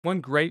One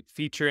great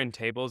feature in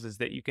Tables is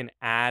that you can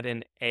add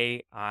an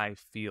AI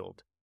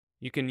field.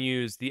 You can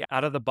use the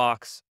out of the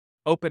box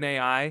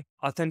OpenAI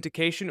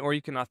authentication, or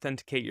you can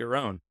authenticate your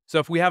own. So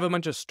if we have a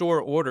bunch of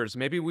store orders,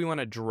 maybe we want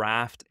to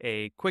draft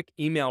a quick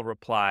email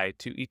reply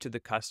to each of the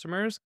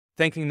customers,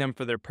 thanking them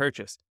for their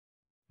purchase.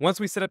 Once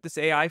we set up this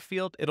AI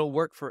field, it'll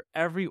work for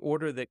every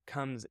order that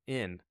comes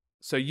in.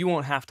 So you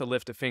won't have to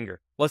lift a finger.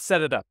 Let's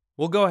set it up.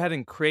 We'll go ahead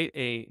and create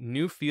a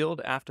new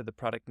field after the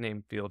product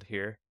name field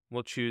here.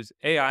 We'll choose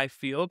AI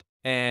field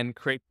and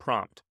create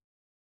prompt.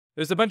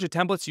 There's a bunch of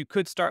templates you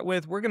could start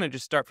with. We're going to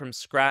just start from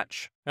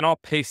scratch, and I'll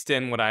paste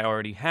in what I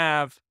already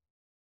have.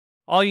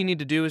 All you need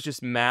to do is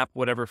just map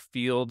whatever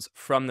fields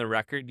from the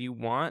record you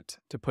want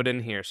to put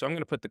in here. So I'm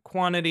going to put the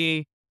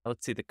quantity,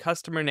 let's see, the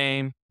customer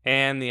name,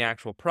 and the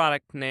actual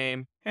product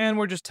name. And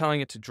we're just telling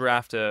it to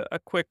draft a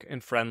quick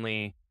and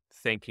friendly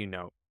thank you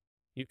note.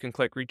 You can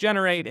click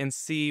regenerate and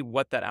see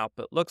what that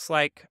output looks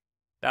like.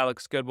 That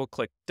looks good. We'll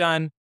click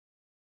done.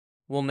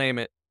 We'll name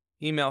it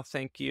email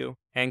thank you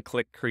and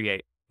click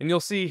create. And you'll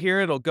see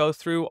here it'll go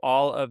through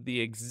all of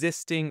the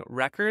existing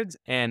records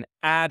and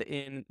add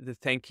in the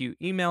thank you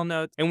email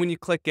notes. And when you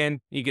click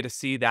in, you get to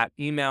see that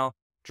email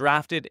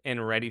drafted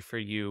and ready for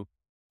you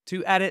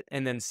to edit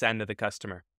and then send to the customer.